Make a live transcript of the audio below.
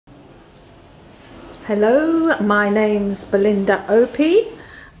Hello, my name's Belinda Opie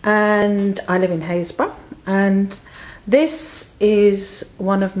and I live in Haysborough, and this is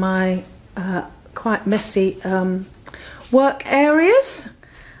one of my quite messy work areas,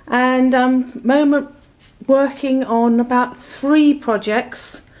 and I'm working on about 3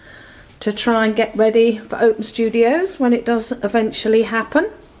 projects to try and get ready for Open Studios when it does eventually happen.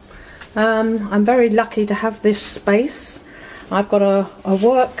 I'm very lucky to have this space. I've got a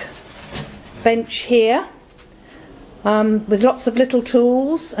work bench here with lots of little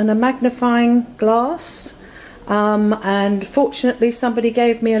tools and a magnifying glass, and fortunately somebody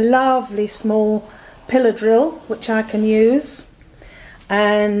gave me a lovely small pillar drill which I can use,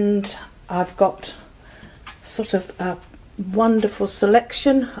 and I've got sort of a wonderful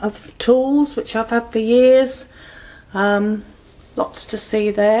selection of tools which I've had for years, lots to see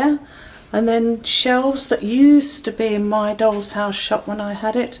there, and then shelves that used to be in my doll's house shop when I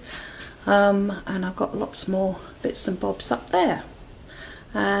had it. And I've got lots more bits and bobs up there.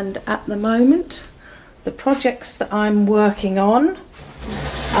 And at the moment the projects that I'm working on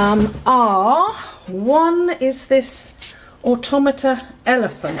are, one is this automata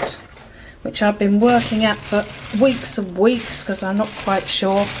elephant, which I've been working at for weeks and weeks because I'm not quite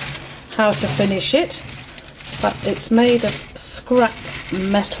sure how to finish it, but it's made of scrap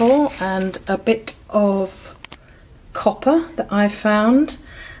metal and a bit of copper that I found.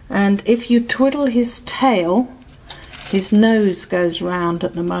 And if you twiddle his tail, his nose goes round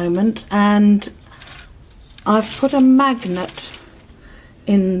at the moment, and I've put a magnet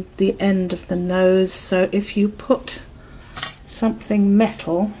in the end of the nose, so if you put something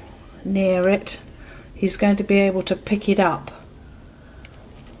metal near it, he's going to be able to pick it up.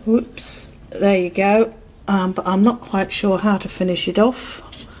 Whoops, there you go. But I'm not quite sure how to finish it off.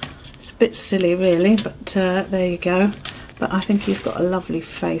 It's a bit silly really, but there you go. But I think he's got a lovely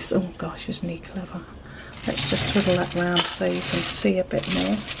face. Oh gosh, isn't he clever? Let's just twiddle that round so you can see a bit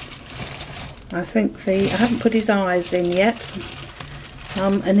more. I think I haven't put his eyes in yet.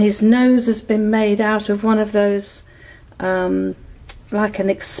 And his nose has been made out of one of those, like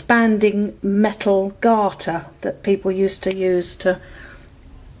an expanding metal garter that people used to use to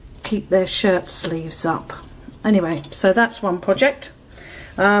keep their shirt sleeves up. Anyway, so that's one project.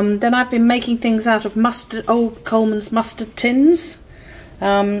 Then I've been making things out of old Coleman's mustard tins,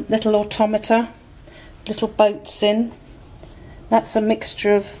 little automata, little boats in. That's a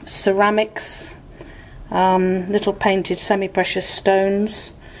mixture of ceramics, little painted semi-precious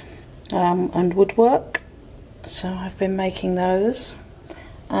stones, and woodwork. So I've been making those.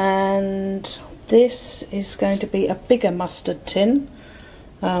 And this is going to be a bigger mustard tin.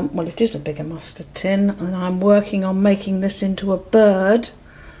 Well, it is a bigger mustard tin, and I'm working on making this into a bird.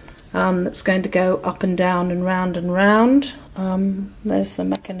 That's going to go up and down and round and round. There's the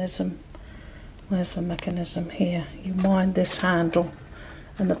mechanism. Where's the mechanism? Here. You wind this handle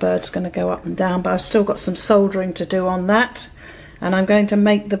and the bird's going to go up and down, but I've still got some soldering to do on that. And I'm going to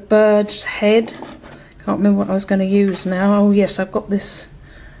make the bird's head. Can't remember what I was going to use now. Oh yes, I've got this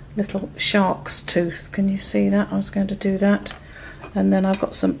little shark's tooth. Can you see that? I was going to do that. And then I've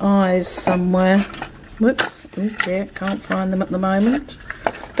got some eyes somewhere. Whoops, oh dear, can't find them at the moment.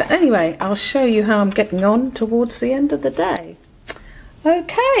 But anyway, I'll show you how I'm getting on towards the end of the day.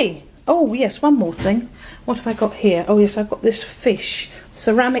 Okay. Oh yes, one more thing. What have I got here? Oh yes, I've got this fish,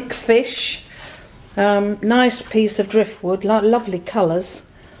 ceramic fish. Nice piece of driftwood, lovely colours.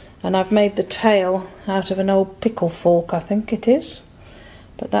 And I've made the tail out of an old pickle fork, I think it is.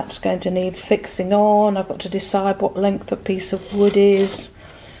 But that's going to need fixing on. I've got to decide what length a piece of wood is,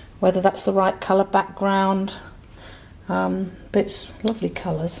 whether that's the right colour background. But it's lovely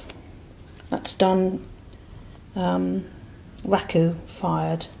colours. That's done raku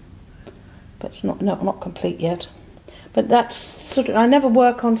fired, but it's not complete yet. But that's sort of, I never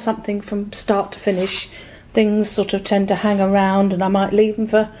work on something from start to finish. Things sort of tend to hang around, and I might leave them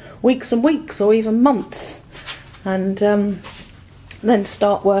for weeks and weeks or even months, and then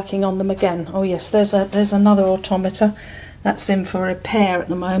start working on them again. Oh yes, there's another automata that's in for repair at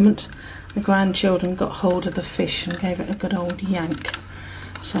the moment. The grandchildren got hold of the fish and gave it a good old yank,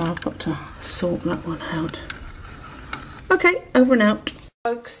 so I've got to sort that one out. Okay, over and out.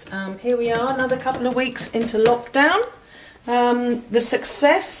 Folks, here we are, another couple of weeks into lockdown. The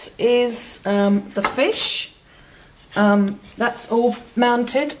success is the fish. That's all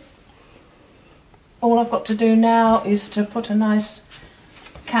mounted. All I've got to do now is to put a nice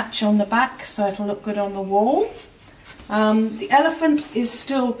catch on the back so it'll look good on the wall. The elephant is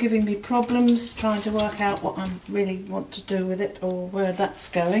still giving me problems, trying to work out what I really want to do with it or where that's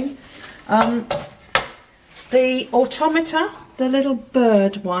going. The automata, the little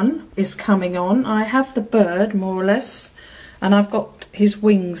bird one is coming on. I have the bird more or less, and I've got his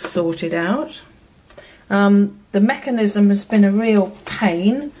wings sorted out. The mechanism has been a real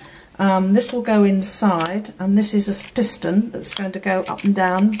pain. This will go inside, and this is a piston that's going to go up and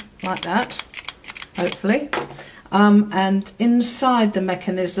down like that, hopefully. And inside the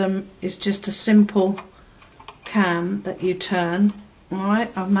mechanism is just a simple cam that you turn.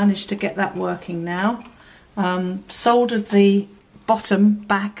 Alright, I've managed to get that working now. Soldered the bottom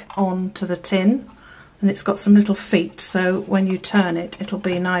back onto the tin, and it's got some little feet, so when you turn it, it'll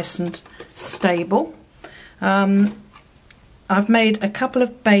be nice and stable. I've made a couple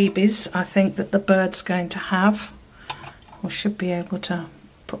of babies, I think, that the bird's going to have. We should be able to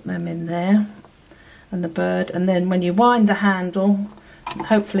put them in there, and the bird, and then when you wind the handle,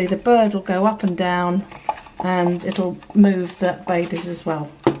 hopefully the bird will go up and down, and it'll move the babies as well.